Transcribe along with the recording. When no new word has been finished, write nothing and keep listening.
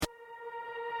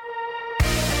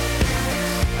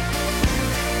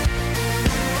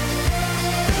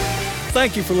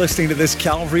Thank you for listening to this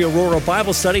Calvary Aurora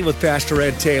Bible study with Pastor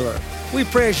Ed Taylor. We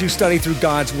pray as you study through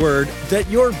God's Word that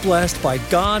you're blessed by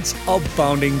God's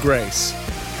abounding grace.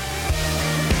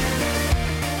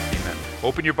 Amen.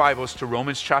 Open your Bibles to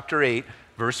Romans chapter 8,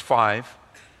 verse 5.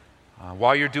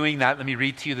 While you're doing that, let me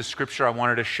read to you the scripture I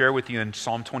wanted to share with you in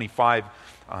Psalm 25.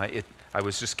 I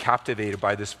was just captivated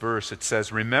by this verse. It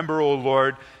says, "Remember, O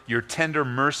Lord, your tender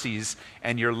mercies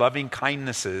and your loving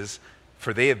kindnesses,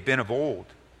 for they have been of old.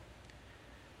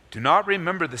 Do not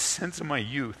remember the sins of my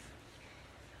youth,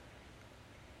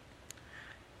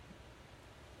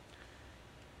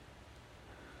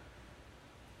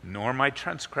 nor my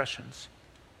transgressions.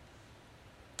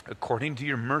 According to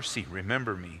your mercy,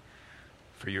 remember me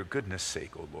for your goodness'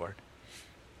 sake, O Lord."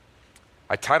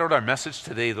 I titled our message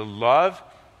today, "The Love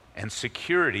and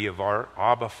Security of Our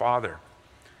Abba Father."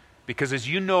 Because as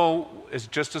you know,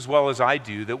 just as well as I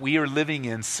do, that we are living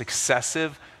in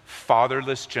successive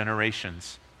fatherless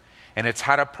generations. And it's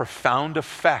had a profound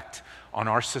effect on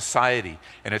our society.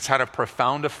 And it's had a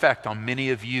profound effect on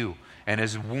many of you. And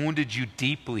has wounded you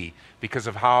deeply because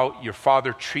of how your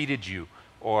father treated you,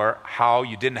 or how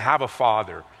you didn't have a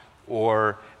father,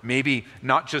 or maybe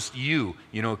not just you,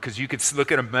 because you could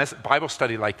look at a Bible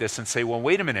study like this and say, well,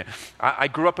 wait a minute, I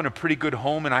grew up in a pretty good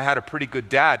home and I had a pretty good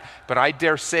dad, but I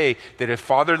dare say that if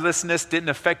fatherlessness didn't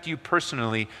affect you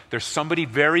personally, there's somebody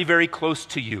very, very close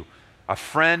to you, a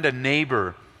friend, a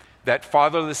neighbor, that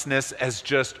fatherlessness has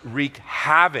just wreaked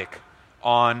havoc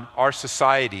on our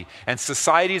society and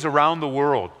societies around the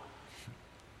world.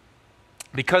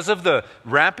 Because of the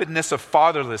rampantness of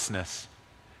fatherlessness,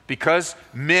 because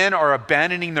men are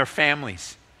abandoning their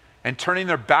families and turning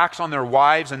their backs on their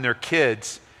wives and their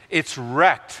kids, it's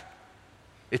wrecked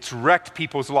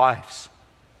people's lives.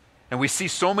 And we see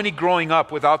so many growing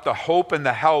up without the hope and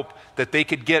the help that they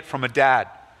could get from a dad,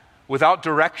 without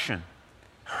direction,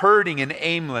 hurting and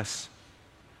aimless.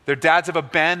 Their dads have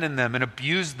abandoned them and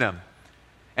abused them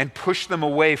and pushed them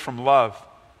away from love.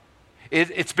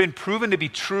 It's been proven to be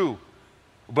true,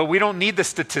 but we don't need the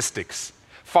statistics.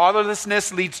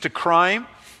 Fatherlessness leads to crime,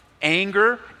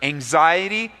 anger,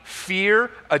 anxiety,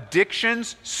 fear,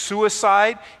 addictions,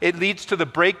 suicide. It leads to the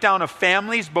breakdown of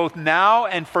families, both now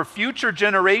and for future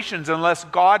generations, unless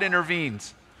God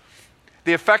intervenes.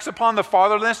 The effects upon the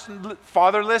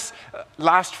fatherless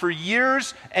last for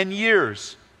years and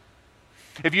years.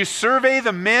 If you survey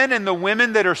the men and the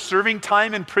women that are serving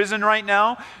time in prison right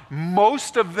now,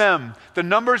 most of them, the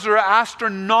numbers are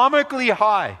astronomically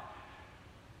high.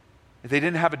 They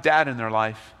didn't have a dad in their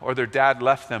life, or their dad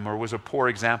left them, or was a poor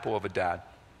example of a dad.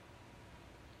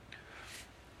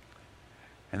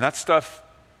 And that stuff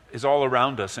is all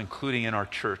around us, including in our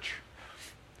church.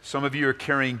 Some of you are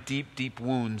carrying deep, deep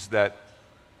wounds that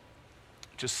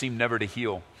just seem never to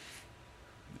heal.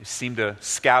 They seem to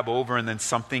scab over, and then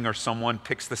something or someone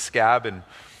picks the scab, and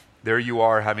there you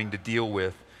are having to deal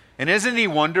with. And isn't any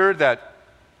wonder that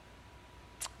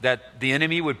the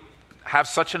enemy would have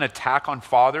such an attack on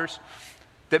fathers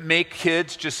that make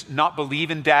kids just not believe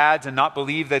in dads and not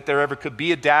believe that there ever could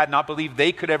be a dad, not believe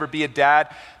they could ever be a dad,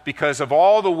 because of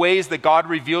all the ways that God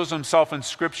reveals himself in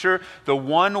Scripture. The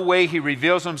one way he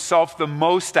reveals himself the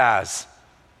most is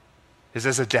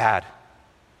as a dad.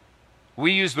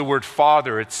 We use the word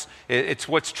father. It's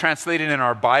what's translated in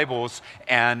our Bibles,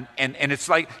 and it's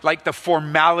like the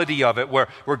formality of it, where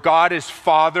God is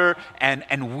father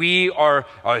and we are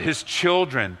his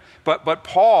children. But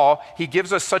Paul, he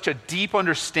gives us such a deep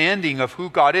understanding of who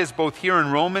God is, both here in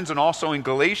Romans and also in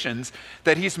Galatians,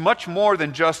 that he's much more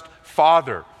than just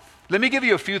father. Let me give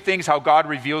you a few things how God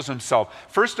reveals himself.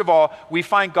 First of all, we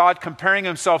find God comparing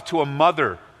himself to a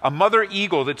mother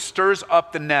eagle that stirs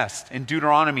up the nest in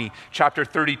Deuteronomy chapter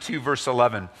 32, verse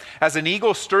 11. As an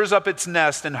eagle stirs up its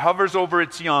nest and hovers over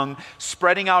its young,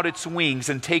 spreading out its wings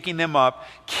and taking them up,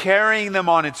 carrying them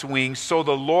on its wings, so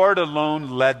the Lord alone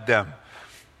led them.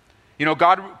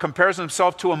 God compares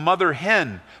himself to a mother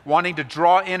hen wanting to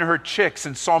draw in her chicks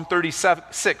in Psalm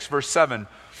 36, verse 7.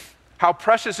 How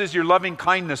precious is your loving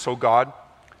kindness, O God.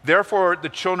 Therefore, the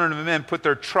children of men put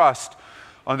their trust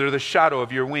under the shadow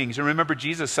of your wings. And remember,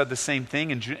 Jesus said the same thing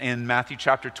in Matthew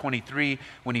chapter 23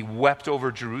 when he wept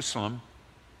over Jerusalem.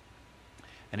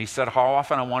 And he said, how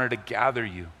often I wanted to gather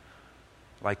you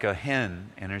like a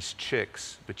hen and his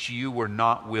chicks, but you were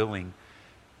not willing.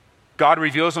 God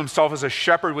reveals himself as a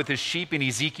shepherd with his sheep in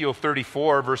Ezekiel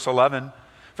 34, verse 11.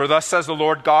 For thus says the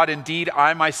Lord God, indeed,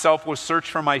 I myself will search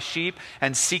for my sheep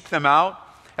and seek them out.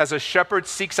 As a shepherd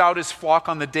seeks out his flock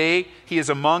on the day he is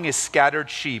among his scattered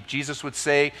sheep. Jesus would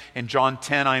say in John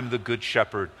 10, I am the good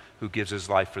shepherd who gives his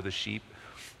life for the sheep.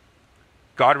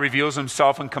 God reveals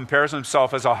himself and compares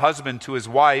himself as a husband to his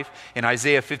wife in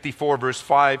Isaiah 54, verse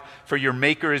 5. For your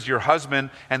maker is your husband,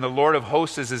 and the Lord of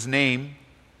hosts is his name.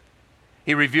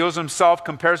 He reveals himself,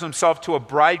 compares himself to a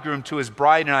bridegroom to his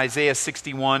bride in Isaiah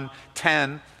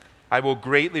 61:10. I will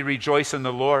greatly rejoice in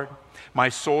the Lord. My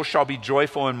soul shall be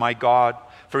joyful in my God,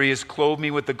 for he has clothed me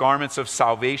with the garments of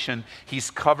salvation. He's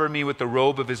covered me with the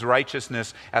robe of his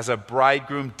righteousness, as a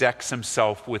bridegroom decks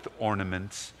himself with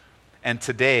ornaments. And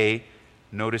today,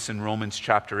 notice in Romans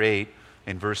chapter 8,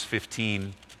 in verse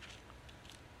 15,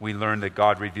 we learn that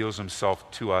God reveals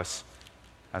himself to us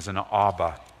as an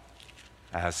Abba,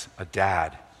 as a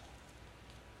dad.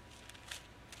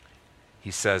 He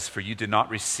says, for you did not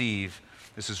receive,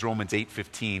 this is Romans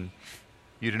 8:15,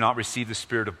 you did not receive the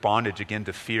spirit of bondage again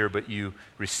to fear, but you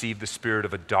received the spirit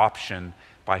of adoption,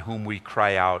 by whom we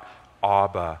cry out,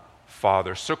 Abba,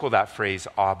 Father. Circle that phrase,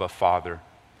 Abba, Father.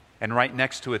 And right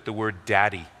next to it, the word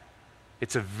daddy.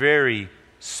 It's a very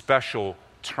special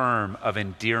term of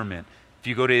endearment. If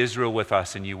you go to Israel with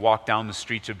us and you walk down the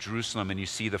streets of Jerusalem and you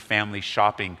see the family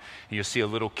shopping, and you'll see a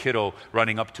little kiddo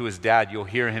running up to his dad, you'll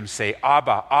hear him say,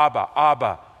 Abba, Abba,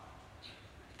 Abba.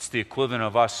 It's the equivalent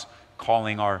of us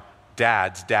calling our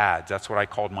dads. That's what I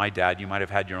called my dad. You might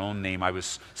have had your own name. I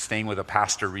was staying with a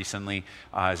pastor recently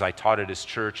as I taught at his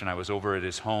church, and I was over at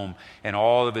his home, and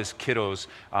all of his kiddos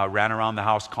ran around the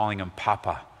house calling him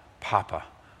Papa, Papa.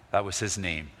 That was his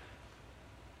name.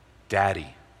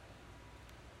 Daddy.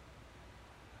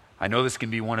 I know this can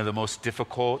be one of the most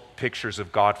difficult pictures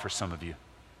of God for some of you,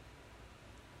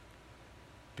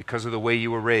 because of the way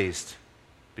you were raised,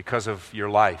 because of your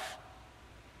life.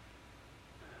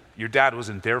 Your dad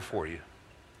wasn't there for you.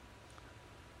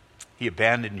 He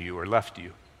abandoned you or left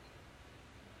you.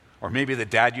 Or maybe the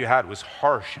dad you had was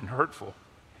harsh and hurtful,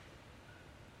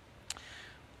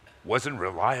 wasn't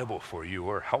reliable for you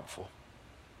or helpful.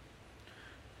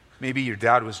 Maybe your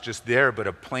dad was just there, but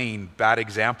a plain bad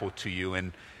example to you.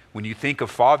 And when you think of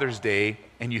Father's Day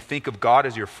and you think of God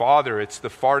as your father, it's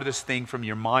the farthest thing from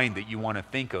your mind that you want to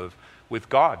think of with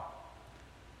God.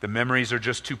 The memories are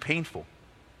just too painful.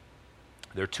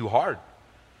 They're too hard.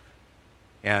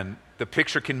 And the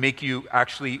picture can make you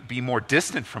actually be more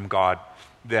distant from God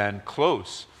than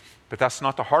close. But that's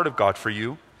not the heart of God for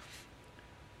you.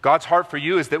 God's heart for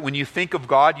you is that when you think of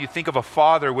God, you think of a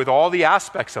father with all the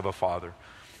aspects of a father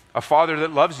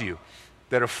that loves you,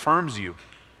 that affirms you,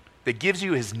 that gives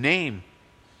you his name,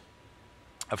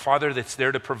 a father that's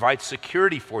there to provide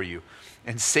security for you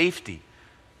and safety,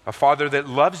 a father that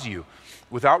loves you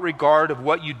without regard of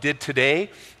what you did today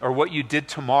or what you did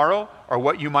tomorrow or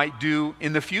what you might do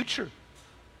in the future,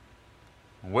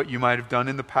 what you might have done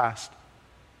in the past.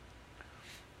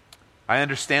 I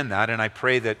understand that, and I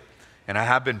pray that, and I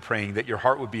have been praying that your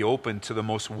heart would be open to the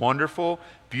most wonderful,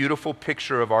 beautiful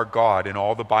picture of our God in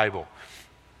all the Bible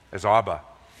as Abba.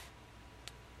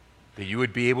 That you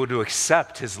would be able to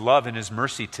accept his love and his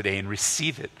mercy today and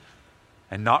receive it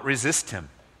and not resist him.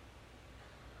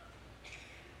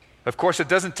 Of course, it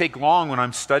doesn't take long when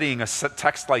I'm studying a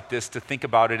text like this to think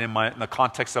about it in the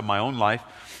context of my own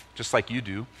life, just like you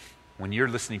do when you're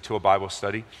listening to a Bible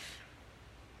study.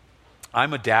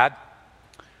 I'm a dad.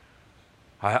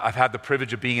 I've had the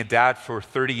privilege of being a dad for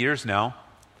 30 years now.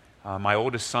 My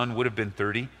oldest son would have been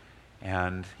 30,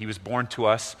 and he was born to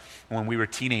us when we were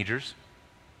teenagers.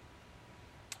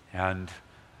 And,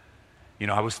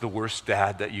 I was the worst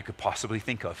dad that you could possibly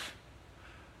think of.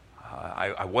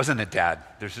 I wasn't a dad.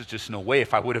 There's just no way.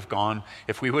 If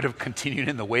we would have continued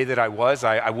in the way that I was,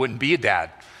 I wouldn't be a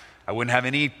dad. I wouldn't have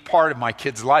any part of my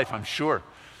kid's life, I'm sure.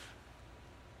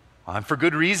 For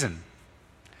good reason.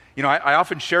 I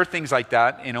often share things like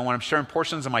that, when I'm sharing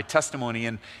portions of my testimony,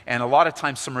 and a lot of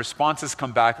times some responses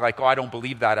come back like, oh, I don't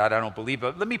believe that, I don't believe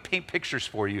it. Let me paint pictures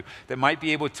for you that might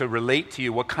be able to relate to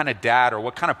you what kind of dad or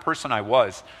what kind of person I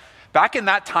was. Back in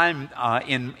that time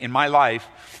in my life,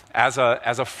 as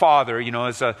a father,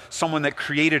 as someone that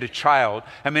created a child,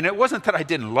 it wasn't that I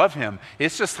didn't love him.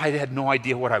 It's just I had no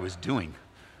idea what I was doing.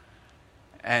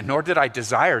 And nor did I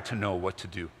desire to know what to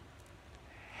do.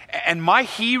 And my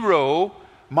hero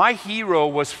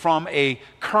was from a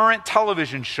current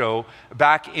television show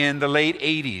back in the late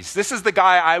 80s. This is the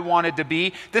guy I wanted to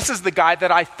be. This is the guy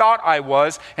that I thought I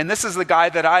was. And this is the guy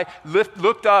that I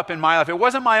looked up in my life. It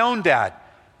wasn't my own dad.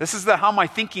 This is how my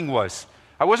thinking was.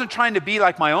 I wasn't trying to be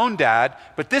like my own dad,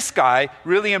 but this guy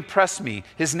really impressed me.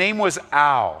 His name was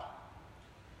Al.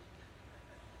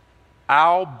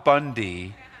 Al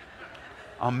Bundy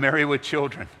on Married with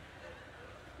Children.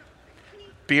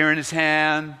 Beer in his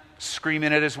hand,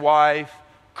 screaming at his wife,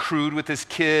 crude with his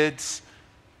kids,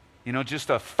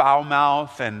 just a foul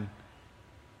mouth. And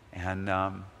And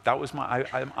that was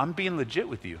I'm being legit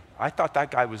with you. I thought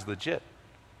that guy was legit.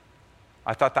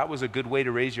 I thought that was a good way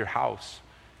to raise your house.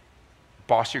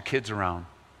 Boss your kids around.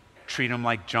 Treat them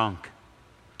like junk.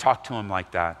 Talk to them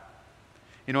like that.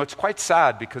 You know, it's quite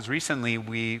sad because recently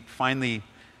we finally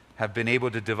have been able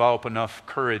to develop enough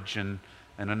courage and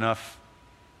enough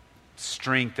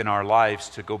strength in our lives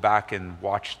to go back and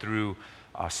watch through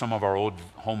some of our old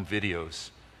home videos.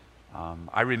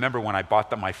 I remember when I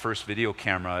bought my first video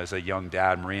camera as a young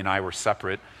dad. Marie and I were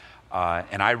separate,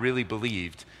 and I really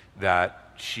believed that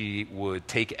she would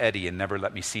take Eddie and never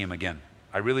let me see him again.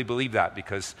 I really believed that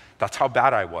because that's how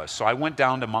bad I was. So I went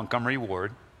down to Montgomery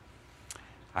Ward.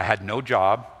 I had no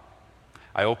job.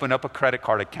 I opened up a credit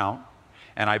card account,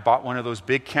 and I bought one of those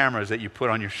big cameras that you put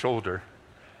on your shoulder.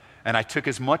 And I took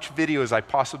as much video as I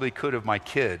possibly could of my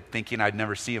kid, thinking I'd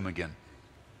never see him again.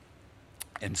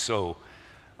 And so,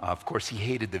 of course, he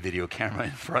hated the video camera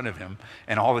in front of him.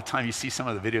 And all the time you see some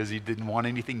of the videos, he didn't want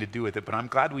anything to do with it. But I'm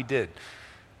glad we did.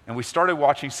 And we started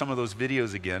watching some of those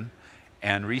videos again.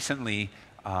 And recently,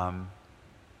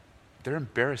 they're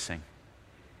embarrassing.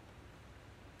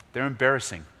 They're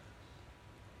embarrassing.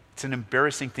 It's an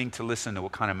embarrassing thing to listen to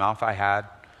what kind of mouth I had,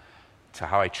 to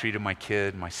how I treated my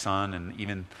kid, my son, and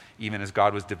even as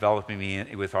God was developing me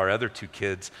with our other two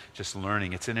kids, just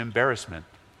learning. It's an embarrassment.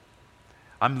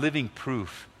 I'm living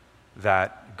proof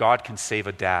that God can save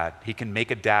a dad. He can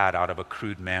make a dad out of a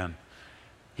crude man.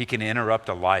 He can interrupt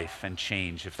a life and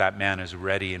change if that man is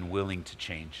ready and willing to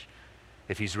change,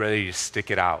 if he's ready to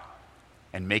stick it out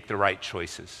and make the right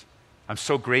choices. I'm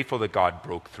so grateful that God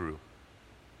broke through.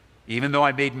 Even though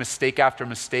I made mistake after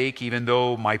mistake, even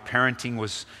though my parenting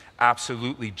was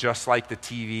absolutely just like the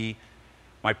TV,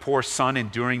 my poor son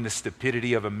enduring the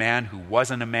stupidity of a man who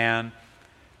wasn't a man,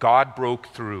 God broke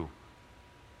through.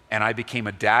 And I became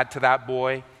a dad to that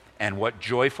boy. And what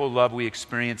joyful love we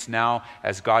experience now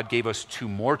as God gave us two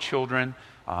more children,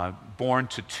 born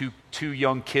to two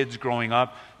young kids growing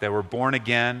up that were born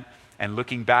again. And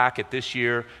looking back at this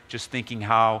year, just thinking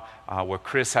how where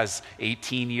Chris has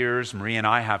 18 years, Marie and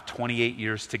I have 28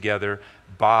 years together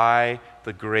by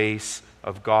the grace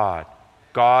of God.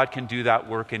 God can do that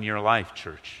work in your life,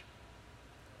 church.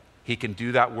 He can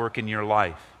do that work in your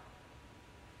life.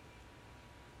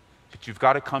 But you've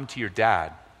got to come to your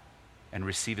dad and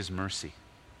receive his mercy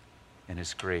and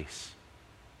his grace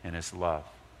and his love.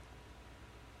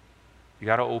 You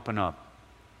got to open up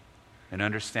and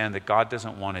understand that God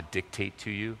doesn't want to dictate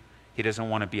to you. He doesn't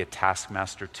want to be a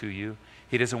taskmaster to you.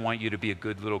 He doesn't want you to be a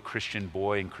good little Christian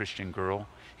boy and Christian girl.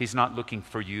 He's not looking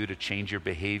for you to change your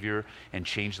behavior and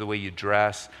change the way you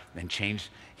dress and change.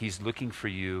 He's looking for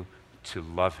you to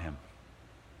love him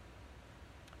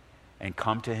and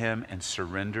come to him and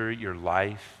surrender your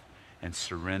life and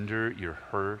surrender your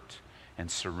hurt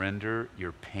and surrender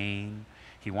your pain.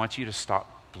 He wants you to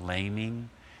stop blaming.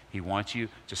 He wants you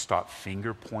to stop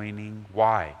finger pointing.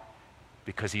 Why?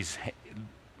 Because he's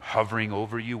hovering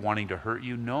over you, wanting to hurt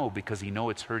you? No, because he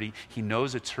knows it's hurting. He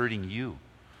knows it's hurting you.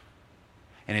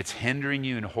 And it's hindering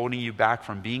you and holding you back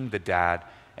from being the dad,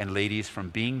 and ladies, from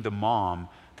being the mom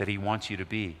that he wants you to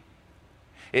be.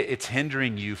 It's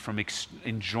hindering you from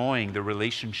enjoying the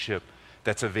relationship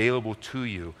that's available to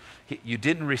you. You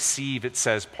didn't receive,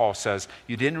 Paul says,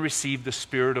 you didn't receive the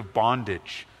spirit of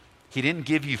bondage. He didn't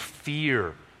give you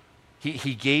fear.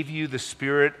 He gave you the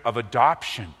spirit of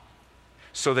adoption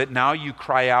so that now you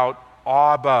cry out,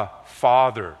 Abba,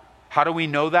 Father. How do we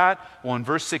know that? Well, in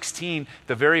verse 16,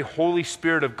 the very Holy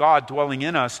Spirit of God dwelling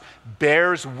in us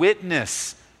bears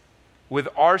witness with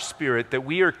our spirit that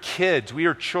we are kids, we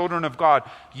are children of God.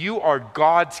 You are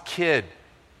God's kid,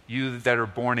 you that are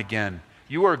born again.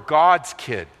 You are God's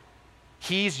kid.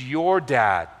 He's your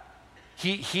dad.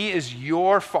 He is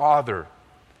your father.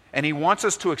 And he wants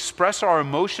us to express our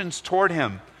emotions toward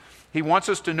him. He wants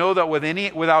us to know that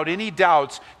without any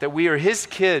doubts that we are his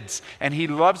kids and he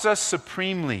loves us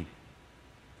supremely.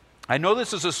 I know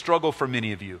this is a struggle for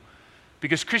many of you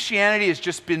because Christianity has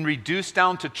just been reduced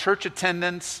down to church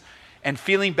attendance and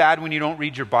feeling bad when you don't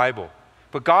read your Bible.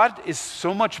 But God is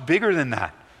so much bigger than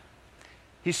that.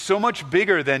 He's so much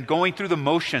bigger than going through the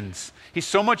motions. He's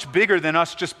so much bigger than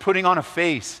us just putting on a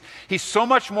face. He's so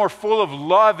much more full of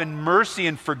love and mercy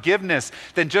and forgiveness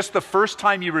than just the first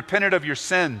time you repented of your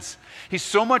sins. He's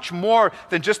so much more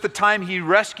than just the time he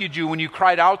rescued you when you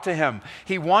cried out to him.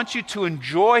 He wants you to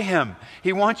enjoy him.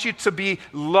 He wants you to be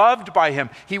loved by him.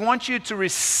 He wants you to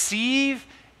receive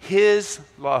his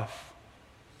love,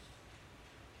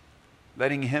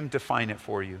 letting him define it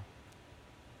for you.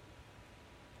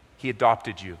 He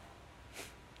adopted you.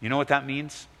 You know what that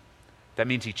means? That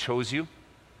means he chose you.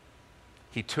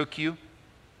 He took you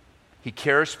He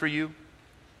cares for you.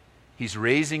 He's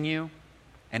raising you.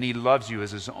 And he loves you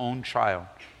as his own child.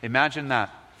 Imagine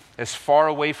that. As far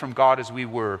away from God as we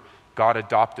were, God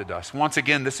adopted us. Once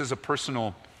again, this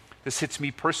hits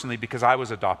me personally because I was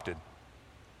adopted.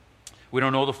 We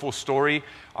don't know the full story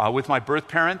with my birth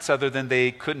parents other than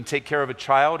they couldn't take care of a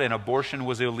child and abortion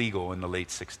was illegal in the late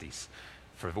 60s,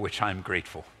 for which I'm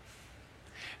grateful.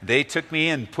 They took me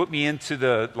and put me into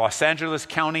the Los Angeles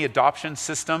County adoption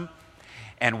system.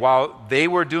 And while they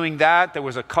were doing that, there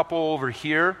was a couple over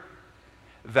here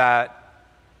that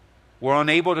were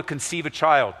unable to conceive a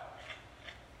child.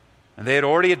 And they had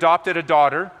already adopted a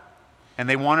daughter, and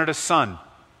they wanted a son.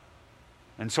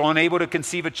 And so unable to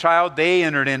conceive a child, they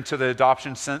entered into the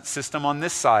adoption system on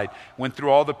this side, went through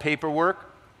all the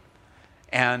paperwork,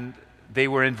 and they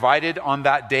were invited on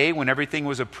that day when everything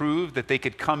was approved that they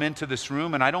could come into this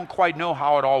room. And I don't quite know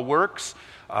how it all works,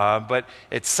 but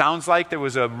it sounds like there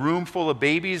was a room full of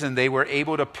babies, and they were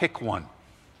able to pick one.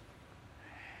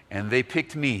 And they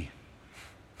picked me.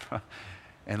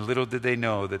 And little did they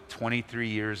know that 23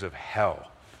 years of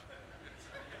hell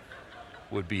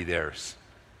would be theirs.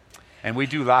 And we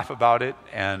do laugh about it,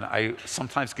 and I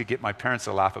sometimes could get my parents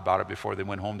to laugh about it before they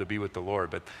went home to be with the Lord,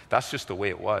 but that's just the way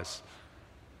it was.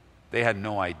 They had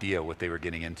no idea what they were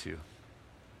getting into.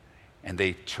 And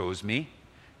they chose me,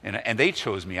 and they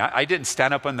chose me. I didn't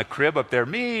stand up in the crib up there,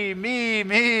 me,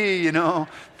 you know,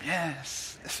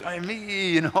 yes,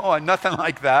 me, you know, nothing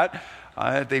like that.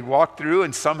 They walked through,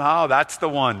 and somehow that's the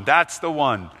one.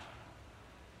 And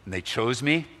they chose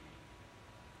me.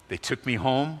 They took me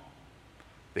home.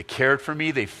 They cared for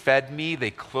me. They fed me. They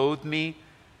clothed me.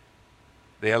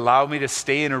 They allowed me to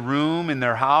stay in a room in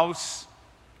their house.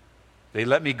 They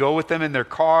let me go with them in their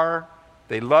car.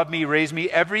 They loved me, raised me,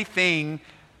 everything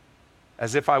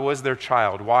as if I was their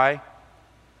child. Why?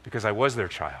 Because I was their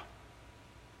child.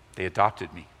 They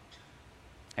adopted me.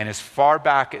 And as far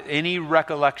back, any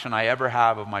recollection I ever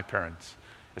have of my parents,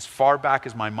 as far back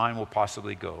as my mind will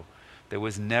possibly go, there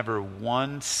was never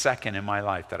 1 second in my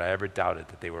life that I ever doubted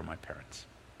that they were my parents.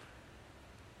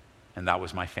 And that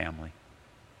was my family.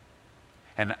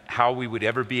 And how we would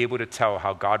ever be able to tell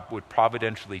how God would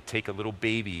providentially take a little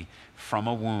baby from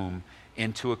a womb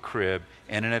into a crib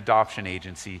in an adoption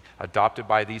agency, adopted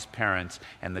by these parents,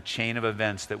 and the chain of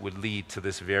events that would lead to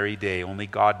this very day. Only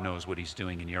God knows what he's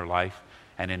doing in your life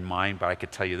and in mine, but I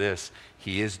could tell you this,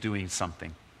 he is doing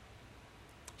something.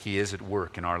 He is at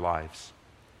work in our lives.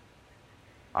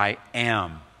 I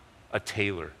am a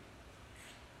Taylor.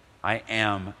 I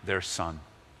am their son.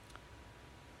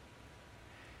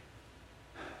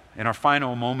 In our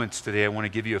final moments today, I want to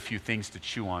give you a few things to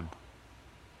chew on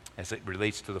as it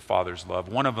relates to the Father's love.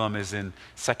 One of them is in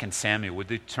 2 Samuel.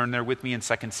 Would you turn there with me in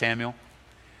 2 Samuel?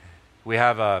 We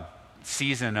have a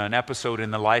season, an episode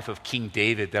in the life of King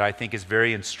David that I think is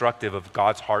very instructive of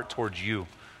God's heart towards you.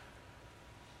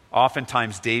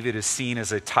 Oftentimes, David is seen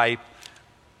as a type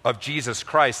of Jesus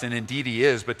Christ, and indeed he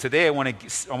is. But today, I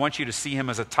want you to see him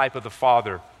as a type of the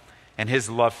Father and his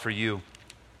love for you.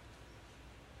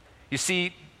 You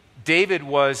see, David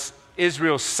was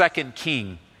Israel's second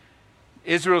king.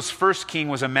 Israel's first king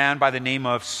was a man by the name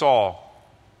of Saul.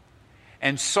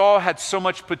 And Saul had so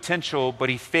much potential, but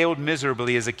he failed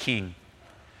miserably as a king.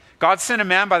 God sent a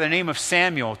man by the name of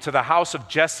Samuel to the house of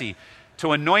Jesse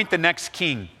to anoint the next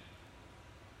king.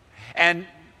 And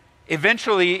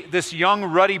eventually, this young,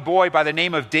 ruddy boy by the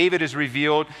name of David is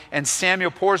revealed, and Samuel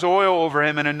pours oil over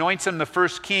him and anoints him the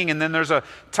first king, and then there's a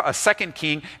second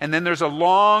king, and then there's a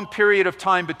long period of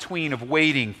time between of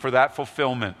waiting for that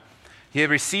fulfillment. He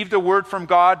had received a word from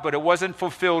God, but it wasn't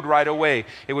fulfilled right away.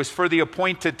 It was for the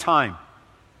appointed time.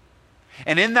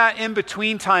 And in that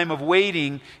in-between time of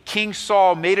waiting, King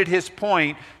Saul made it his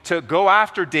point to go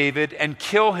after David and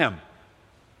kill him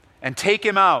and take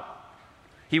him out.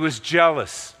 He was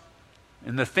jealous.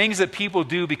 And the things that people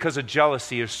do because of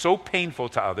jealousy are so painful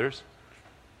to others.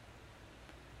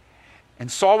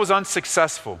 And Saul was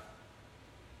unsuccessful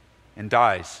and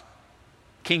dies.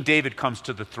 King David comes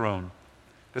to the throne,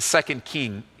 the second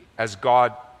king as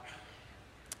God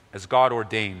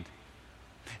ordained.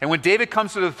 And when David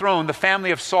comes to the throne, the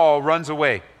family of Saul runs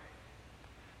away.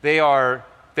 They're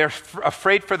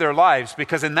afraid for their lives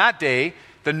because in that day,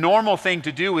 the normal thing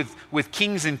to do with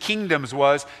kings and kingdoms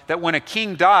was that when a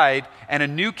king died and a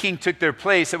new king took their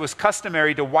place, it was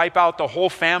customary to wipe out the whole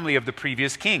family of the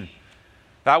previous king.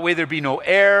 That way there'd be no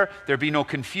heir, there'd be no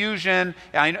confusion.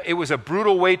 It was a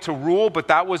brutal way to rule, but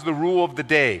that was the rule of the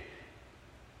day.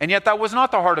 And yet that was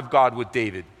not the heart of God with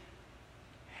David.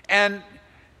 And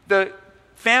the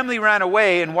family ran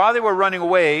away, and while they were running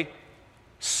away,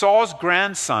 Saul's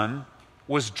grandson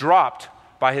was dropped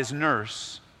by his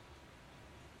nurse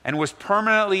and was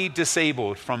permanently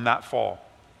disabled from that fall.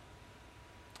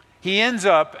 He ends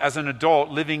up, as an adult,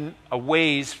 living a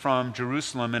ways from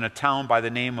Jerusalem in a town by the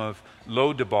name of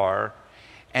Lo-debar.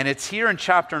 And it's here in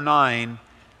chapter 9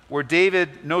 where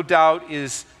David, no doubt,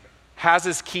 has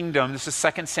his kingdom. This is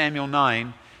 2 Samuel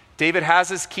 9. David has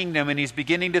his kingdom, and he's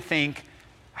beginning to think,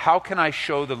 how can I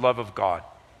show the love of God?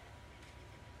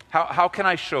 How can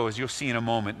I show, as you'll see in a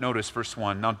moment? Notice verse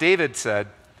 1. Now David said,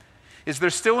 is there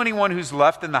still anyone who's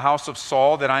left in the house of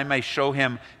Saul that I may show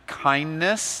him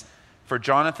kindness for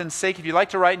Jonathan's sake? If you'd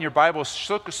like to write in your Bible,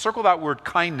 circle that word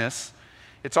kindness.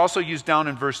 It's also used down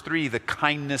in verse 3, the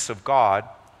kindness of God.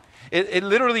 It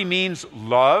literally means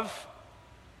love,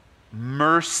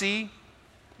 mercy,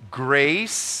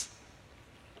 grace.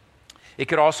 It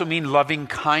could also mean loving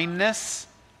kindness.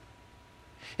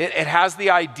 It has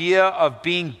the idea of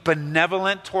being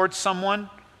benevolent towards someone,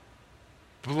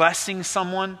 blessing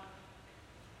someone,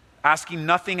 asking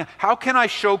nothing. How can I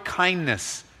show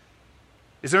kindness?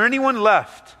 Is there anyone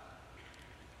left?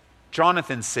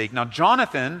 Jonathan's sake. Now,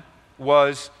 Jonathan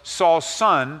was Saul's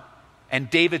son and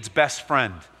David's best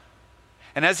friend.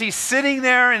 And as he's sitting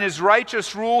there in his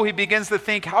righteous rule, he begins to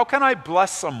think, how can I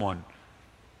bless someone?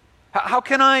 How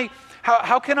can I, God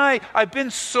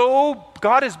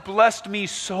has blessed me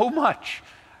so much.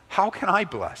 How can I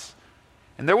bless?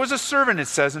 And there was a servant, it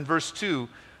says in verse 2,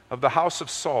 of the house of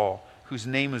Saul, whose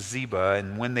name was Ziba.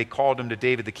 And when they called him to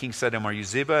David, the king said to him, are you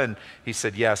Ziba? And he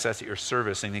said, yes, that's at your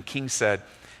service. And the king said,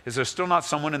 is there still not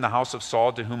someone in the house of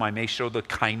Saul to whom I may show the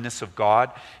kindness of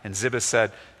God? And Ziba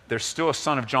said, there's still a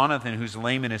son of Jonathan who's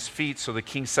lame in his feet. So the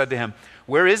king said to him,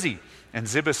 where is he? And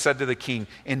Ziba said to the king,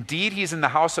 indeed, he's in the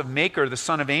house of Machir, the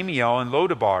son of Amiel, in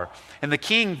Lo-debar. And the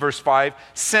king, verse 5,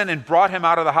 sent and brought him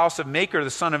out of the house of Machir, the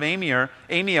son of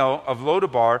Amiel of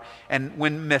Lo-debar. And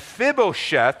when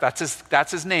Mephibosheth,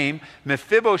 that's his name,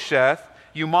 Mephibosheth,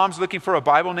 you moms looking for a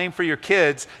Bible name for your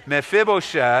kids,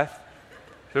 Mephibosheth,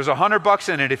 there's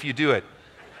 $100 in it if you do it.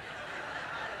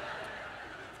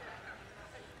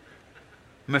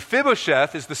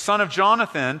 Mephibosheth is the son of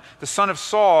Jonathan, the son of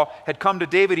Saul, had come to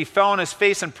David. He fell on his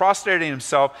face and prostrated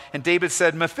himself. And David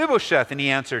said, Mephibosheth. And he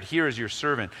answered, here is your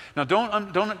servant. Now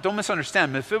don't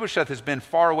misunderstand. Mephibosheth has been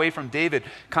far away from David,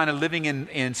 kind of living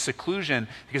in seclusion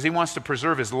because he wants to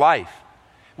preserve his life.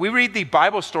 We read the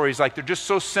Bible stories like they're just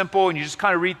so simple and you just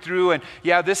kind of read through and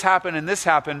yeah, this happened and this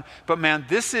happened. But man,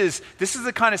 this is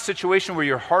the kind of situation where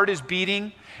your heart is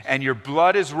beating and your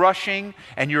blood is rushing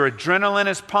and your adrenaline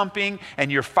is pumping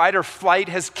and your fight or flight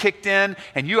has kicked in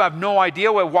and you have no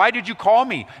idea, well, why did you call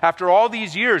me after all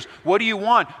these years? What do you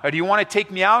want? Or do you want to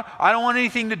take me out? I don't want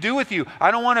anything to do with you. I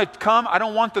don't want to come. I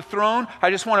don't want the throne. I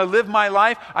just want to live my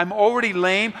life. I'm already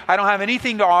lame. I don't have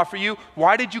anything to offer you.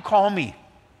 Why did you call me?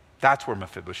 That's where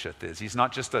Mephibosheth is. He's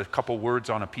not just a couple words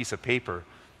on a piece of paper.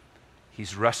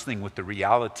 He's wrestling with the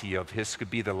reality of his could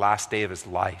be the last day of his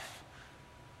life.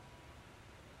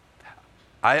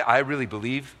 I really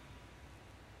believe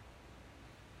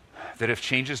that if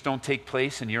changes don't take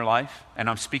place in your life, and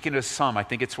I'm speaking to some, I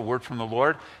think it's a word from the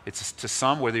Lord. It's to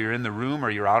some, whether you're in the room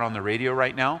or you're out on the radio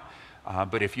right now.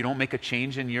 But if you don't make a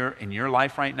change in your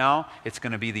life right now, it's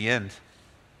going to be the end.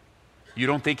 You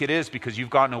don't think it is because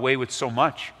you've gotten away with so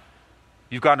much.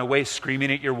 You've gotten away screaming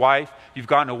at your wife. You've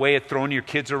gotten away at throwing your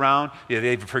kids around.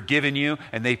 They've forgiven you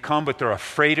and they've come, but they're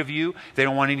afraid of you. They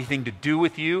don't want anything to do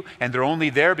with you. And they're only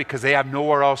there because they have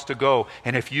nowhere else to go.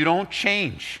 And if you don't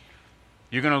change,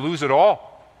 you're going to lose it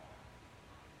all.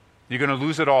 You're going to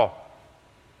lose it all.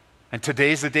 And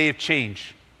today's the day of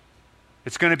change.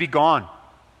 It's going to be gone.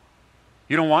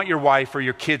 You don't want your wife or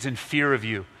your kids in fear of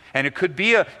you. And it could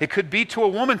be to a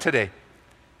woman today.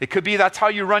 It could be that's how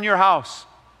you run your house.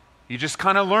 You just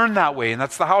kind of learn that way, and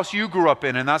that's the house you grew up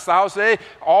in, and that's the house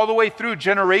all the way through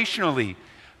generationally.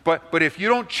 But if you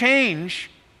don't change,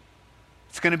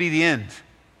 it's going to be the end.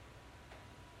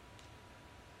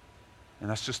 And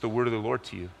that's just the word of the Lord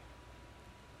to you.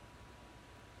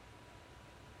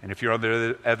 And if you're on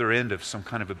the other end of some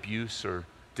kind of abuse or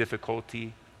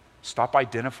difficulty, stop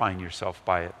identifying yourself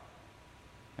by it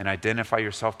and identify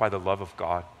yourself by the love of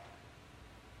God.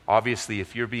 Obviously,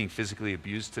 if you're being physically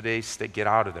abused today, get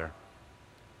out of there.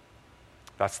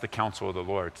 That's the counsel of the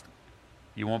Lord.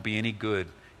 You won't be any good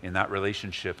in that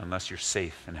relationship unless you're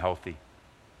safe and healthy.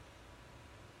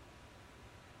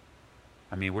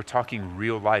 I mean, we're talking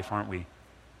real life, aren't we?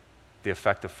 The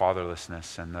effect of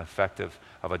fatherlessness and the effect of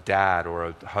a dad or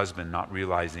a husband not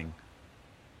realizing.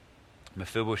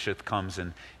 Mephibosheth comes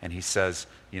and he says,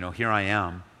 here I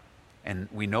am. And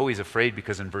we know he's afraid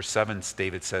because in verse 7,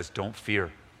 David says, don't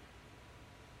fear.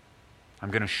 I'm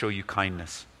going to show you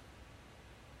kindness.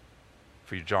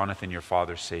 for your Jonathan, your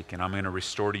father's sake. And I'm going to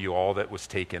restore to you all that was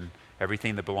taken.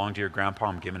 Everything that belonged to your grandpa,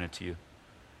 I'm giving it to you.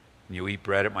 And you'll eat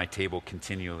bread at my table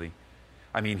continually.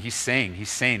 I mean, he's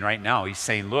saying right now, he's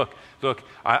saying, look,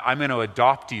 I'm going to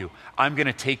adopt you. I'm going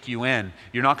to take you in.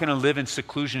 You're not going to live in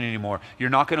seclusion anymore. You're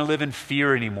not going to live in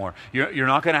fear anymore. You're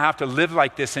not going to have to live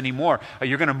like this anymore.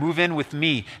 You're going to move in with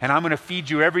me, and I'm going to feed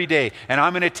you every day, and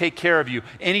I'm going to take care of you.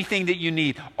 Anything that you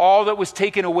need, all that was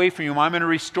taken away from you, I'm going to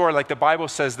restore, like the Bible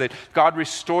says that God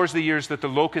restores the years that the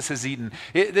locust has eaten.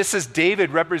 This is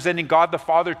David representing God the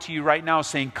Father to you right now,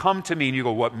 saying, come to me. And you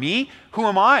go, what, me? Who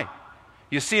am I?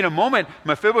 You see, in a moment,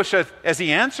 Mephibosheth, as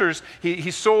he answers,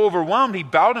 he's so overwhelmed, he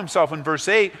bowed himself in verse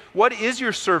 8. What is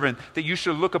your servant that you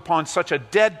should look upon such a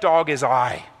dead dog as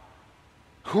I?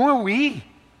 Who are we?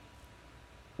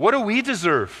 What do we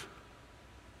deserve?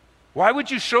 Why would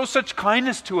you show such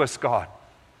kindness to us, God?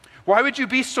 Why would you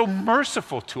be so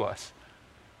merciful to us?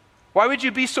 Why would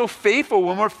you be so faithful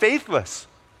when we're faithless?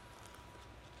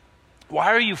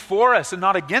 Why are you for us and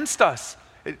not against us?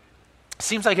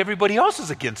 Seems like everybody else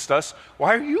is against us.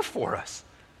 Why are you for us?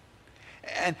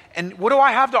 And what do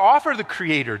I have to offer the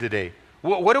Creator today?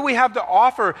 What do we have to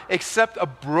offer except a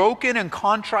broken and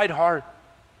contrite heart?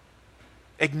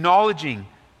 Acknowledging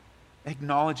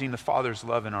the Father's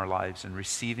love in our lives and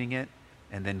receiving it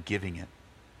and then giving it.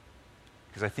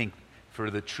 Because I think for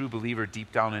the true believer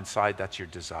deep down inside, that's your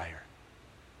desire.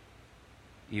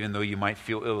 Even though you might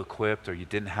feel ill-equipped or you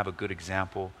didn't have a good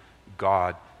example,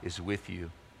 God is with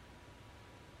you.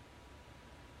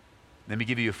 Let me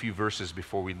give you a few verses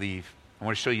before we leave. I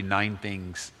want to show you 9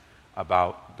 things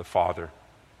about the Father.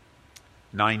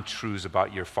 9 truths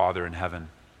about your Father in heaven.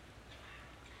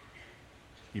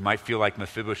 You might feel like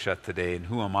Mephibosheth today, and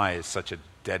who am I as such a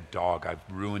dead dog? I've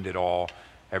ruined it all.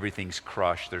 Everything's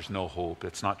crushed. There's no hope.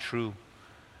 It's not true.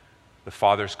 The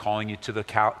Father's calling you to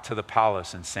the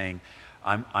palace and saying,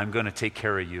 I'm going to take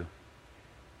care of you.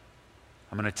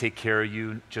 I'm going to take care of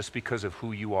you just because of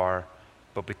who you are,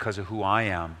 but because of who I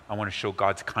am. I want to show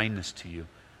God's kindness to you.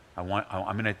 I'm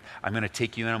going to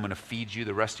take you in. I'm going to feed you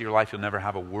the rest of your life. You'll never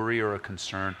have a worry or a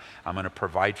concern. I'm going to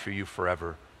provide for you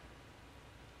forever.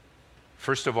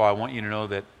 First of all, I want you to know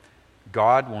that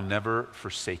God will never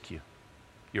forsake you.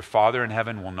 Your Father in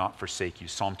heaven will not forsake you.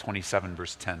 Psalm 27,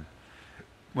 verse 10.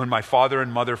 When my father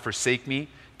and mother forsake me,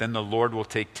 then the Lord will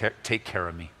take care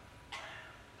of me.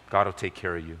 God will take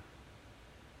care of you.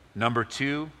 Number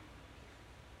 2,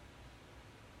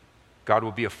 God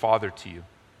will be a father to you.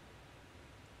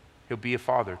 He'll be a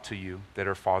father to you that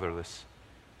are fatherless.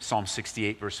 Psalm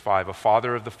 68, verse 5. A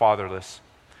father of the fatherless,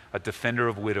 a defender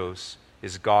of widows,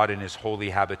 is God in his holy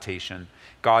habitation.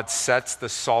 God sets the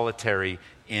solitary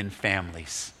in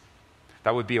families.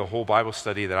 That would be a whole Bible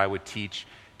study that I would teach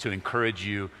to encourage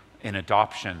you in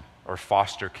adoption or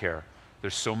foster care.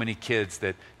 There's so many kids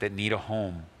that need a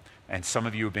home, and some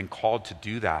of you have been called to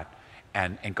do that.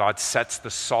 And God sets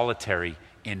the solitary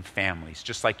in families,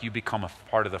 just like you become a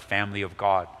part of the family of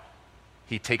God.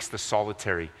 He takes the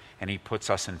solitary and he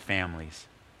puts us in families.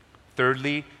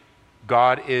 Thirdly,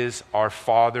 God is our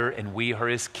Father and we are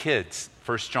his kids.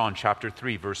 1 John chapter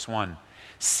 3, verse 1.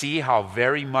 See how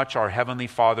very much our Heavenly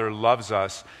Father loves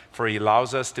us, for he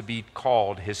allows us to be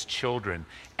called his children,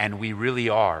 and we really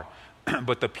are.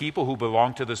 But the people who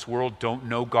belong to this world don't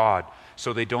know God,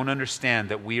 so they don't understand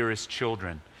that we are his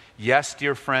children. Yes,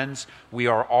 dear friends, we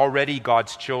are already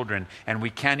God's children, and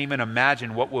we can't even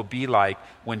imagine what we'll be like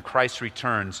when Christ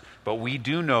returns. But we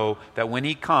do know that when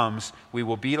he comes, we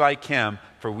will be like him,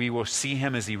 for we will see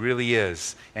him as he really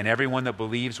is. And everyone that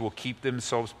believes will keep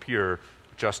themselves pure,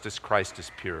 just as Christ is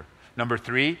pure. Number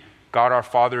 3, God our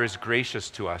Father is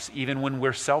gracious to us, even when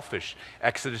we're selfish.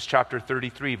 Exodus chapter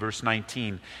 33, verse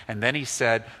 19. And then he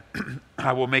said,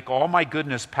 I will make all my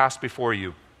goodness pass before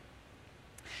you,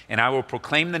 and I will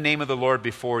proclaim the name of the Lord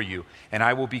before you. And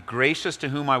I will be gracious to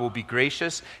whom I will be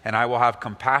gracious, and I will have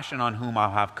compassion on whom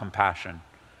I'll have compassion.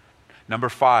 Number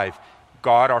 5,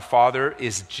 God our Father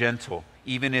is gentle,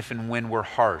 even if and when we're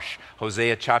harsh.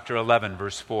 Hosea chapter 11,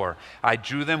 verse 4. I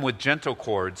drew them with gentle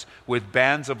cords, with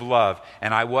bands of love,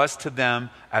 and I was to them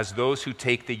as those who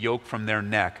take the yoke from their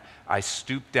neck. I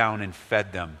stooped down and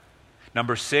fed them.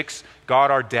 Number 6,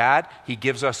 God our Dad, he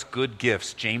gives us good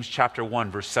gifts. James chapter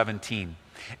 1, verse 17.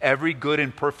 Every good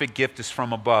and perfect gift is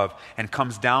from above and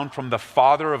comes down from the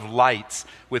Father of lights,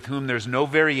 with whom there's no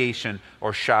variation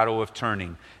or shadow of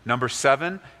turning. Number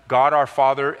 7, God our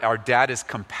Father, our Dad, is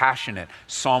compassionate.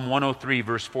 Psalm 103,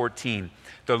 verse 14.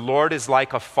 The Lord is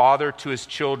like a father to his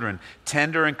children,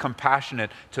 tender and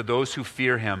compassionate to those who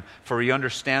fear him, for he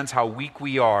understands how weak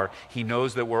we are. He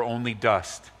knows that we're only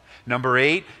dust. Number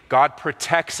 8, God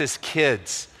protects his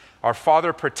kids. Our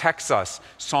Father protects us.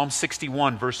 Psalm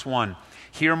 61, verse 1.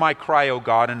 Hear my cry, O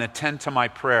God, and attend to my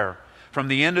prayer. From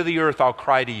the end of the earth I'll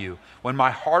cry to you. When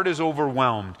my heart is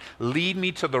overwhelmed, lead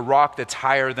me to the rock that's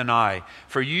higher than I.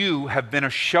 For you have been a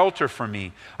shelter for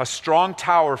me, a strong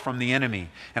tower from the enemy.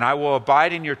 And I will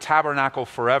abide in your tabernacle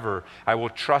forever. I will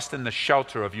trust in the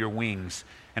shelter of your wings.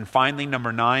 And finally,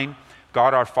 number 9,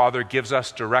 God our Father gives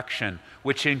us direction,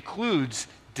 which includes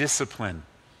discipline.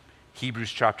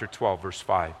 Hebrews chapter 12, verse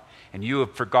 5. And you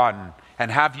have forgotten,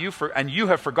 you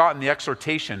have forgotten the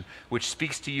exhortation which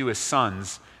speaks to you as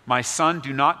sons. My son,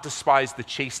 do not despise the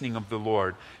chastening of the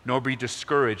Lord, nor be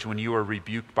discouraged when you are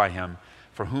rebuked by him.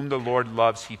 For whom the Lord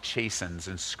loves, he chastens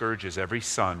and scourges every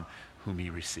son whom he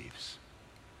receives.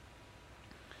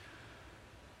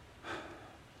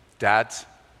 Dads,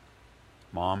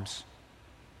 moms,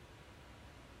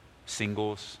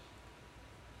 singles,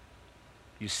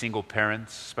 you single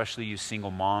parents, especially you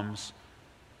single moms,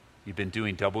 you've been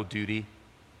doing double duty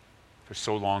for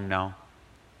so long now,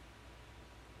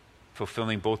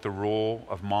 fulfilling both the role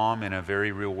of mom in a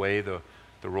very real way, the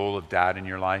role of dad in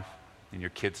your life, in your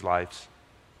kids' lives.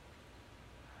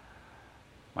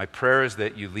 My prayer is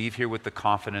that you leave here with the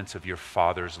confidence of your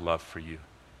Father's love for you,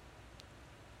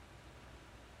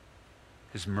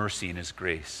 his mercy and his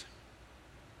grace,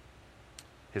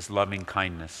 his loving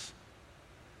kindness.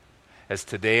 As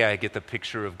today I get the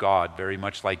picture of God very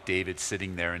much like David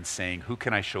sitting there and saying, who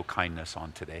can I show kindness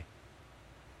on today?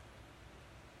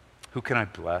 Who can I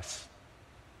bless?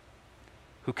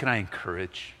 Who can I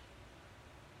encourage?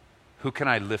 Who can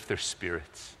I lift their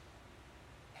spirits?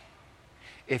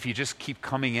 If you just keep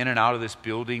coming in and out of this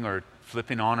building or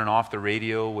flipping on and off the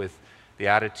radio with the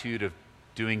attitude of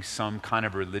doing some kind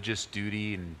of religious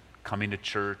duty and coming to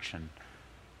church and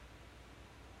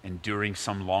enduring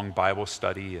some long Bible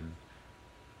study and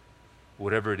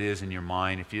whatever it is in your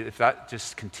mind, if that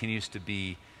just continues to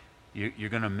be, you're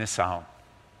going to miss out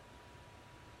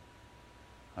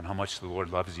on how much the Lord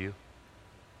loves you,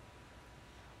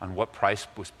 on what price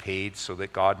was paid so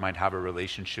that God might have a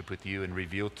relationship with you and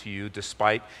reveal to you,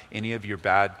 despite any of your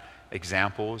bad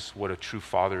examples, what a true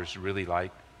father is really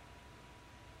like,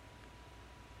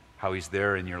 how he's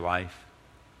there in your life.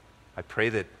 I pray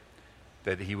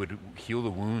that he would heal the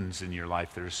wounds in your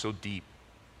life that are so deep.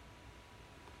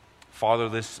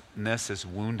 Fatherlessness has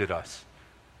wounded us.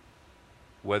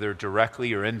 Whether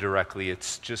directly or indirectly,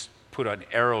 it's just put an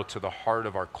arrow to the heart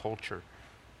of our culture,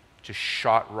 just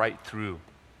shot right through.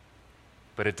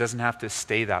 But it doesn't have to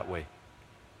stay that way.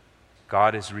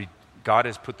 God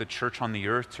has put the church on the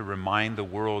earth to remind the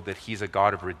world that he's a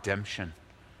God of redemption.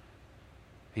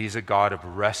 He's a God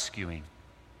of rescuing.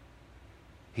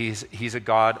 He's a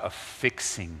God of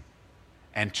fixing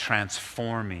and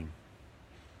transforming.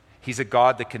 He's a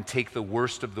God that can take the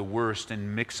worst of the worst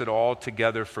and mix it all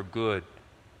together for good.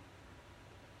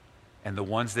 And the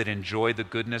ones that enjoy the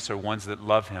goodness are ones that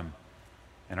love him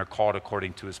and are called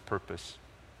according to his purpose.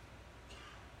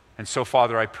 And so,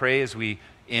 Father, I pray as we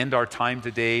end our time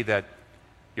today that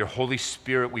your Holy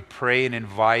Spirit, we pray and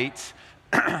invite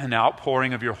an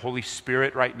outpouring of your Holy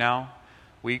Spirit right now.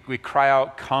 We cry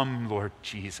out, come, Lord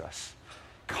Jesus.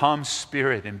 Come,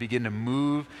 Spirit, and begin to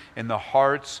move in the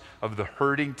hearts of the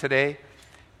hurting today.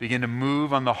 Begin to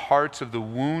move on the hearts of the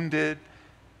wounded,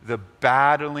 the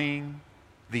battling,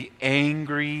 the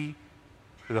angry,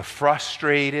 the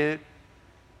frustrated.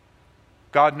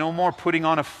 God, no more putting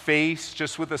on a face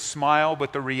just with a smile,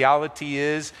 but the reality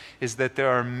is that there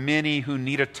are many who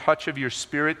need a touch of your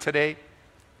Spirit today.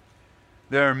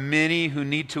 There are many who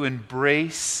need to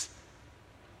embrace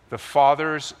the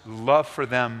Father's love for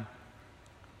them.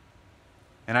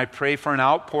 And I pray for an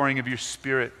outpouring of your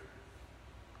Spirit.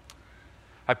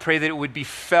 I pray that it would be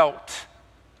felt,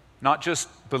 not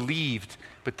just believed,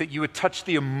 but that you would touch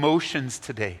the emotions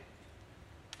today.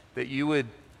 That you would,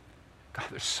 God,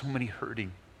 there's so many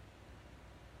hurting.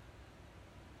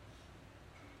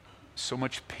 So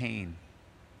much pain.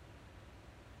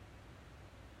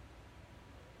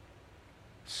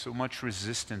 So much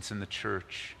resistance in the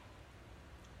church.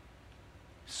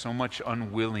 So much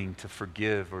unwilling to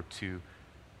forgive or to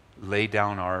lay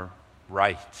down our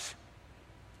rights.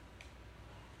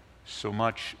 So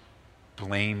much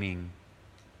blaming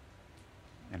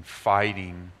and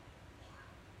fighting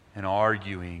and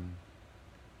arguing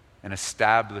and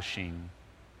establishing.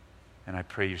 And I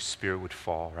pray your Spirit would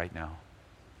fall right now.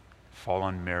 Fall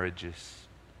on marriages.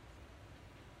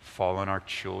 Fall on our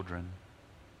children.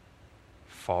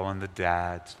 Fall on the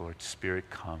dads. Lord, Spirit,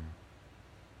 come.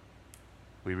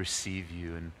 We receive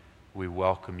you and we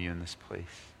welcome you in this place.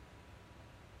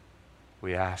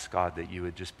 We ask, God, that you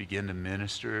would just begin to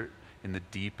minister in the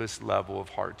deepest level of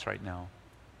hearts right now.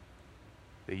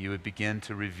 that you would begin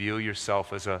to reveal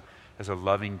yourself as a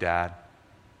loving dad,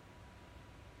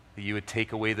 that you would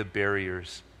take away the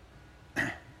barriers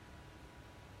and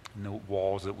the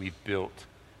walls that we've built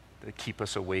that keep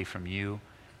us away from you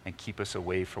and keep us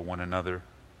away from one another.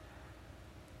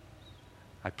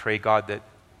 I pray, God, that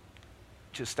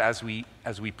just as we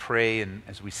pray and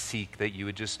as we seek, that you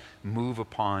would just move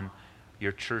upon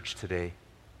your church today,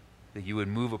 that you would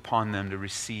move upon them to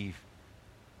receive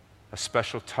a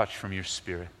special touch from your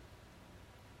Spirit.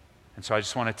 And so I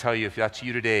just want to tell you, if that's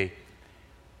you today,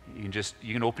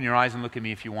 you can open your eyes and look at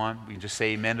me if you want. We can just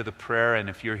say amen to the prayer. And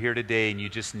if you're here today and you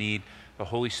just need the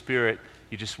Holy Spirit,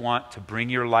 you just want to bring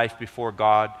your life before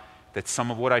God, that some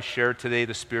of what I shared today,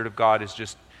 the Spirit of God is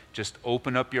just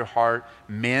open up your heart,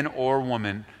 men or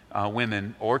women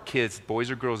or kids,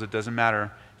 boys or girls, it doesn't matter.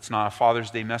 It's not a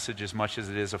Father's Day message as much as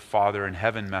it is a Father in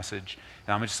Heaven message.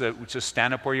 And I'm just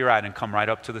stand up where you're at and come right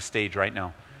up to the stage right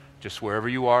now. Just wherever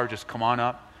you are, just come on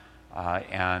up.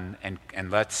 And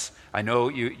let's, I know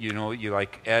you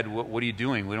like, Ed, what are you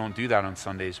doing? We don't do that on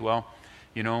Sundays. Well,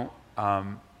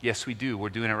 yes, we do. We're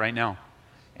doing it right now.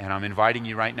 And I'm inviting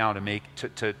you right now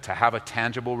to have a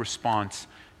tangible response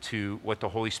to what the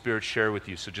Holy Spirit shared with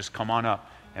you. So just come on up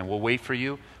and we'll wait for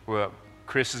you.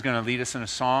 Chris is going to lead us in a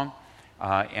song.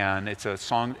 And it's a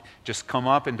song, just come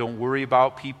up and don't worry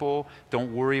about people.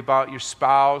 Don't worry about your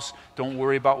spouse. Don't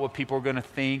worry about what people are going to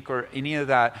think or any of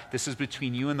that. This is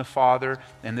between you and the Father,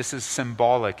 and this is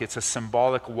symbolic. It's a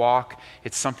symbolic walk.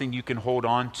 It's something you can hold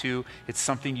on to. It's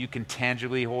something you can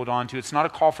tangibly hold on to. It's not a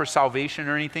call for salvation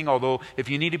or anything, although if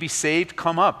you need to be saved,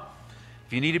 come up.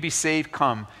 If you need to be saved,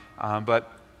 come.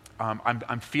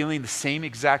 I'm feeling the same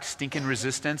exact stinking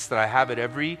resistance that I have at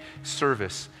every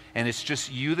service. And it's just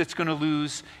you that's going to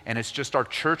lose, and it's just our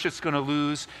church that's going to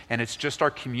lose, and it's just our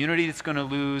community that's going to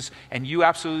lose, and you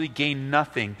absolutely gain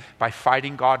nothing by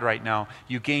fighting God right now.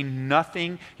 You gain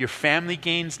nothing. Your family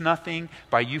gains nothing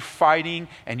by you fighting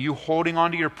and you holding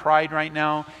on to your pride right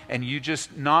now, and you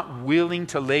just not willing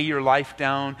to lay your life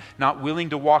down, not willing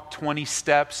to walk 20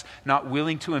 steps, not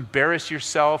willing to embarrass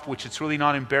yourself, which it's really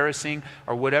not embarrassing,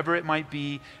 or whatever it might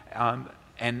be.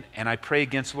 And I pray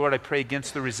against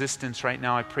the resistance right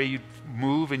now. I pray you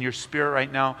move in your spirit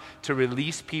right now to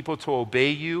release people to obey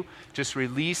you. Just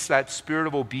release that spirit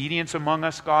of obedience among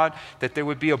us, God, that there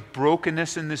would be a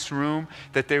brokenness in this room,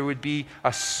 that there would be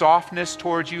a softness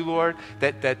towards you, Lord,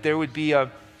 that there would be I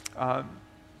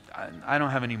don't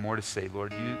have any more to say,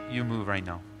 Lord. You move right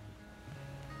now.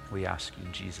 We ask you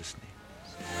in Jesus' name.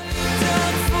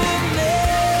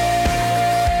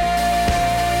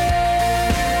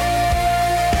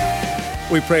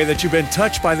 We pray that you've been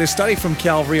touched by this study from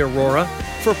Calvary Aurora.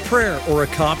 For prayer or a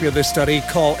copy of this study,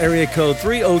 call area code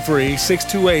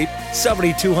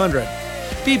 303-628-7200.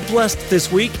 Be blessed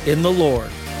this week in the Lord.